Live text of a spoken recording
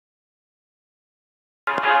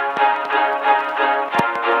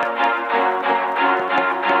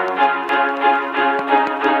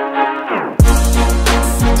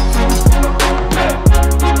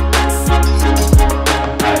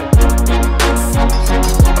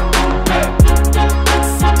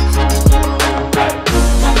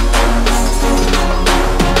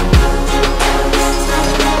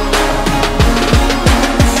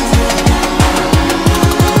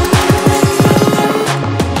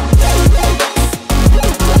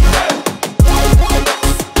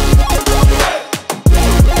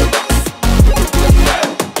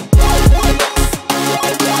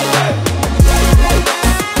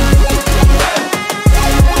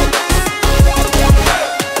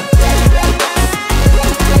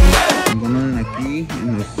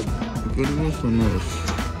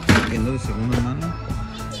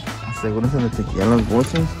asegúrense de chequear las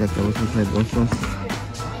bolsas, ya que a veces hay bolsas,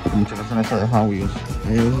 muchas veces eso de Hot Wheels.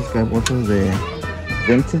 Hay veces que hay bolsas de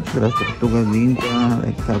vintage, de las tortugas ninja, de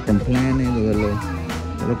Acompáñame, de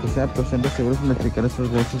lo que sea, pero siempre asegúrense de chequear esas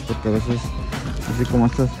bolsas, porque a veces, así como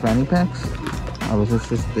estas fanny packs, a veces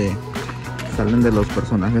salen de los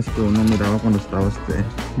personajes que uno miraba cuando estaba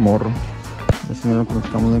morro. Esa es lo que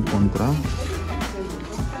acabamos de encontrar.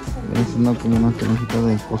 Es como una tenecita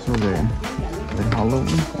de cosas de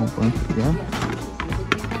Halloween, como pueden chequear.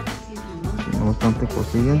 Tiene bastante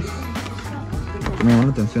cosillas. Lo que me llama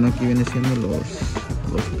la atención aquí viene siendo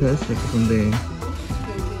los pets, que son de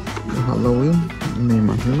Halloween. Me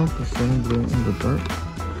imagino que son glow in the dark.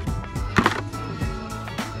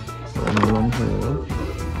 Pero no lo vamos a llevar.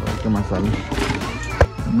 A ver qué más sale.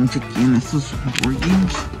 También chequen estos board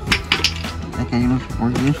games. Acá hay unos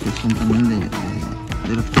board games que son también de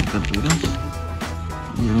las caricaturas.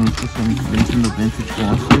 Y algunos que vienen siendo vintage,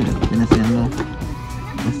 como viene siendo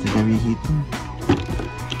ya viejito.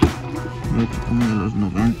 Y otro como de los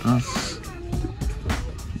 90s,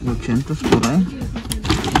 80s por ahí.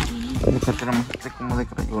 Y acá tenemos como de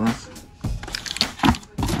crayolas.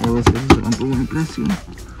 A veces se van por buen precio.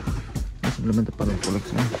 Simplemente para la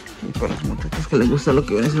colección. Y para los muchachos que les gusta lo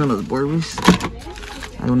que vienen siendo los Barbies.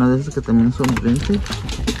 Hay una de esas que también son vintage.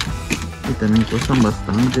 Y también cuestan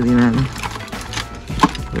bastante dinero.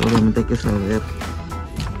 Pero obviamente hay que saber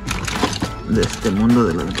de este mundo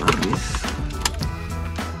de las Barbies,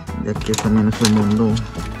 ya que también es un mundo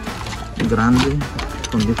grande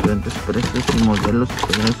con diferentes precios y modelos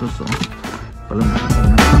y todo eso. Vale mucho la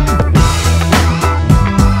pena.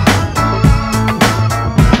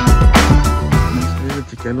 De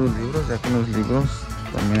chequear los libros, ya que en los libros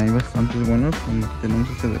también hay bastantes buenos, como tenemos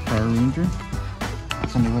este de Power Ranger.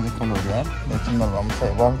 Es un libro de colorear, de hecho nos lo vamos a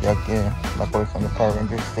llevar ya que la colección de Power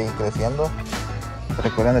Rangers sigue creciendo.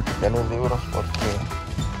 Recuerden de chequear los libros porque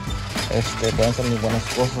pueden ser muy buenas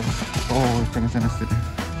cosas.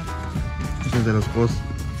 Este es de los juegos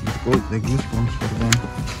de Goosebumps, perdón.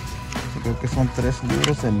 Yo creo que son 3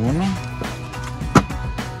 libros en uno.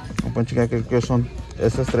 Como pueden checar, creo que son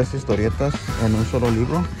esas 3 historietas en un solo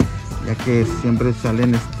libro, ya que siempre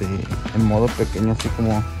salen en modo pequeño, así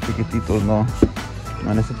como chiquititos, no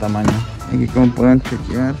en ese tamaño. Aquí, como pueden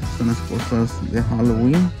chequear, son las cosas de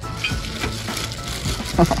Halloween.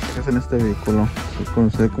 Es en este vehículo, se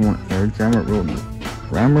conoce como Air Jammer Road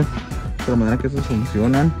Rammer. De la manera que estos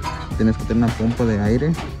funcionan, tienes que tener una pompa de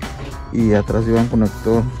aire y atrás lleva un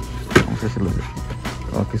conector. No sé si lo veo.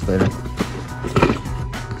 Oh, aquí está.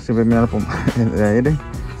 Siempre mira la pompa de aire.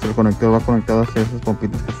 El conector va conectado hacia esas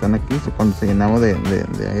pompitas que están aquí. Cuando se llenaba de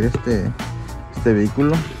aire este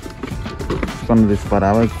vehículo, cuando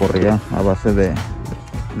disparaba y corría a base de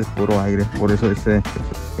puro aire. Por eso dice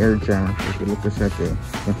Air Jammer, porque lo que sea que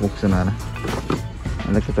funcionara.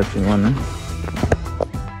 Mira que está chingón, ¿eh?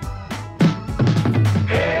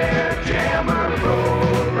 Air Jammer,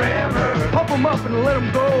 road rammer. Pump them up and let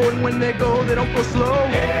them go, and when they go, they don't go slow.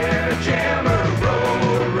 Air Jammer,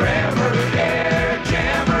 road rammer. Air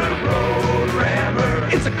Jammer, road rammer.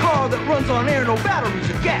 It's a car that runs on air, no batteries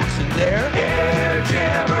or gas in there. Air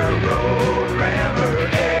Jammer, road rammer.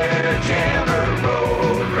 Air Jammer,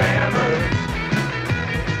 road rammer.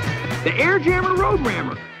 The Air Jammer Road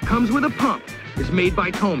Rammer comes with a pump. It's made by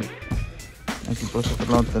Tommy. Aquí por otro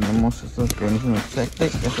lado tenemos estos que vienen en el secte.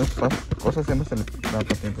 Estas cosas siempre la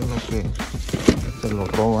patente es lo que se lo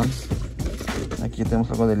roban. Aquí tenemos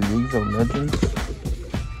algo de League of Legends.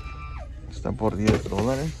 Está por $10.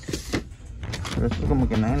 Pero esto como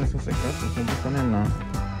que nadie les hace caso. Siempre están en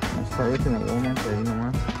los targets en el momento ahí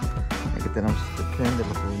nomás. Aquí tenemos este pen de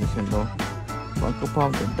lo que viene siendo Funko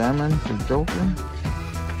Pop de Batman, el Joker.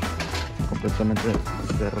 Completamente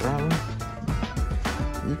cerrado.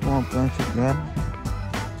 Y como pueden checar,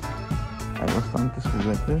 hay bastantes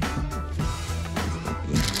juguetes.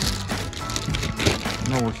 Aquí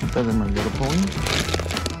una bolsita de My Little Pony.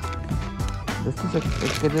 De estos he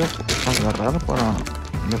querido agarrar para,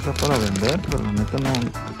 ya sea para vender, pero la neta no.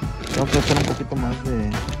 Tengo que hacer un poquito más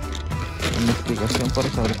de investigación para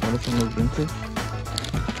saber cuáles son los vintage,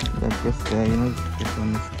 ya que hay unos que son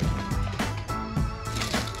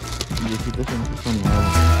viejitos y unos que son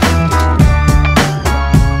nuevos.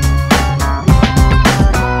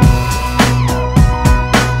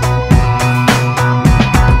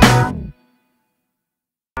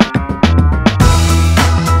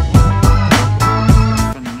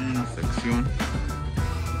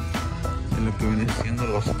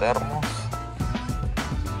 Termos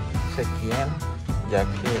sequían, ya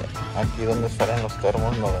que aquí donde salen los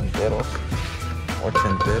termos noventeros,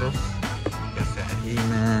 ochenteros, ya sea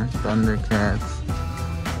He-Man, Thundercats,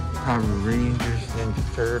 Power Rangers, Ninja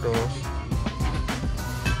Turtles,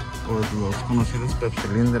 o los conocidos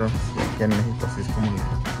pepsilindros, aquí en México así es como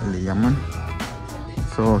le llaman.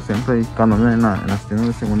 Siempre cuando anden en las tiendas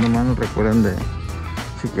de segunda mano, recuerden de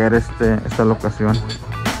chequear esta locación.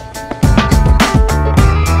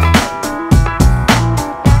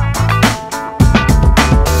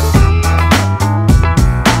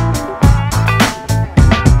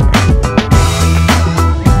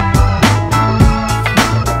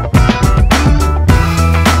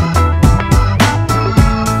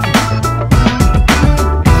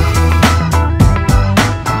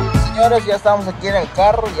 Ya estamos aquí en el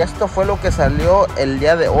carro y esto fue lo que salió el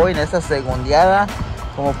día de hoy en esta segundiada.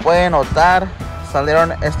 Como pueden notar,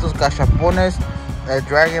 salieron estos cachapones de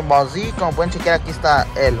Dragon Ball Z. Como pueden chequear, aquí está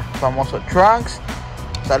el famoso Trunks.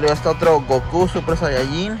 Salió este otro Goku Super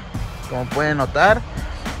Saiyajin, como pueden notar.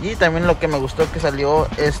 Y también lo que me gustó que salió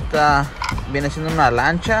esta, viene siendo una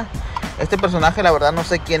lancha. Este personaje la verdad no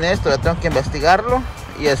sé quién es, todavía tengo que investigarlo.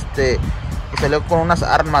 Y salió con unas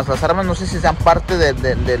armas. Las armas no sé si sean parte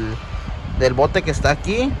del bote que está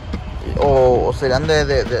aquí o serán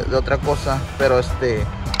de otra cosa, pero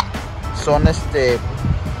son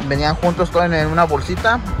venían juntos todos en una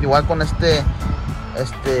bolsita, igual con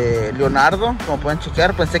Leonardo, como pueden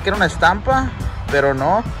chequear. Pensé que era una estampa, pero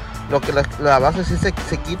no, lo que la base sí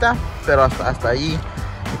se quita, pero hasta allí.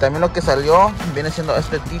 Y también lo que salió viene siendo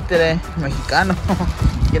este títere mexicano.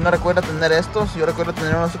 ¿Quién no recuerda tener estos? Yo recuerdo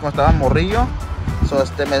tener unos cuando estaba morrillo.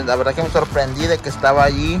 La verdad que me sorprendí de que estaba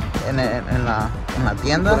allí en la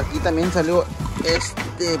tienda. Por aquí también salió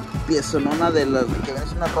piezonona de las que viene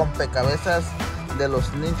siendo una rompecabezas de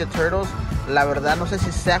los Ninja Turtles. La verdad no sé si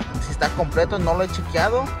está completo, no lo he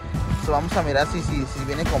chequeado. Vamos a mirar si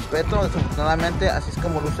viene completo. Desafortunadamente así es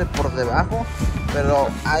como luce por debajo, pero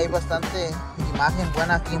hay bastante imagen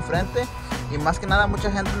buena aquí enfrente. Y más que nada mucha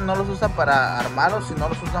gente no los usa para armarlos, sino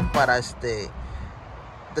los usan para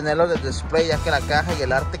tenerlos de display, ya que la caja y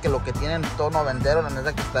el arte que lo que tienen todo noventero, la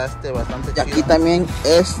neta que está bastante chido. Y aquí también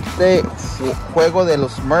juego de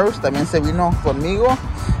los Smurfs también se vino conmigo.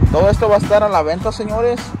 Todo esto va a estar a la venta,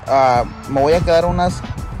 señores. Me voy a quedar unas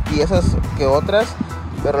piezas que otras,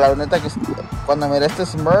 pero la neta que cuando miré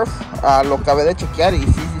Smurf lo acabé de chequear y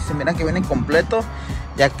sí se mira que viene completo,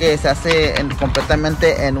 ya que se hace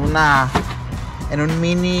completamente en un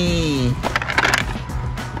mini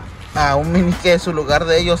que es su lugar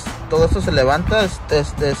de ellos. Todo esto se levanta, es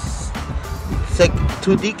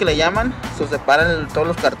 2D que le llaman. Se separan todos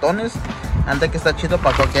los cartones. Antes que está chido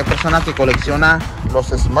para cualquier persona que colecciona los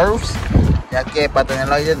Smurfs, ya que para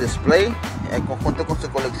tenerlo ahí de display en conjunto con su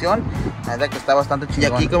colección, la verdad que está bastante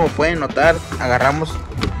chido. Y aquí, como pueden notar, agarramos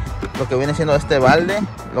lo que viene siendo balde.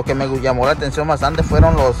 Lo que me llamó la atención bastante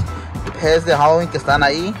fueron los pez de Halloween que están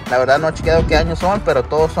ahí. La verdad no he chequeado qué años son, pero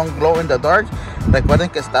todos son glow in the dark. Recuerden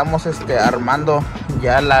que estamos armando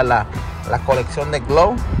ya la colección de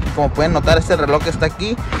glow. Como pueden notar, este reloj que está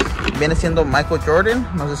aquí viene siendo Michael Jordan.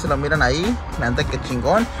 No sé si lo miran ahí, me anda que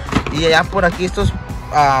chingón. Y allá por aquí estos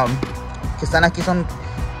que están aquí son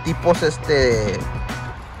tipos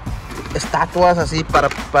estatuas así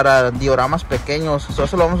para dioramas pequeños.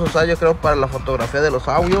 Eso lo vamos a usar yo creo para la fotografía de los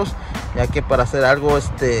audios, ya que para hacer algo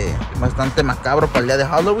bastante macabro para el día de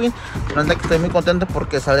Halloween. No es que estoy muy contento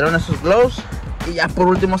porque salieron esos glows. Y ya por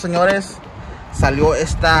último, señores, salió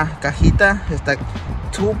esta cajita, esta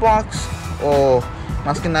toolbox, o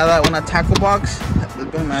más que nada una tackle box.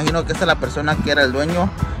 Me imagino que esta es la persona que era el dueño,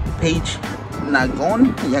 Paige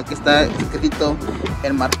Nagón, ya que está escrito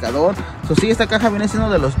el marcador. Sí, esta caja viene siendo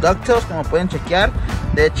de los DuckTales, como pueden chequear.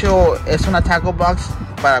 De hecho es una tackle box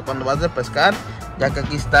para cuando vas de pescar, ya que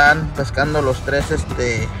aquí están pescando los tres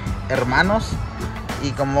hermanos. Y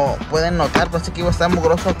como pueden notar, pues aquí iba a estar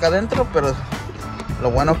mugroso acá adentro, pero lo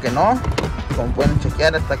bueno que no. Como pueden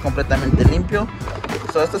chequear, está completamente limpio.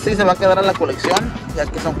 Esto sí se va a quedar a la colección, ya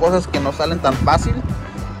que son cosas que no salen tan fácil.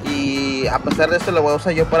 Y a pesar de esto lo voy a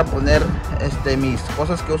usar yo para poner mis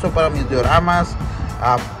cosas que uso para mis dioramas,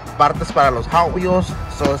 partes para los Hot Wheels.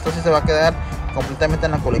 Esto sí se va a quedar completamente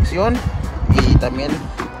en la colección. Y también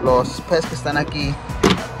los peces que están aquí.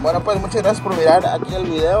 Bueno, pues muchas gracias por mirar aquí el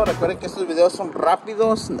video. Recuerden que estos videos son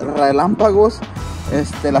rápidos, relámpagos.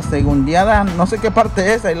 La segundiada, no sé qué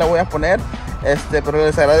parte es, ahí la voy a poner. Pero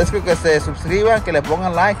les agradezco que se suscriban, que le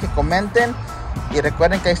pongan like, que comenten. Y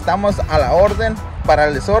recuerden que ahí estamos a la orden para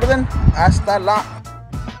el desorden. Hasta la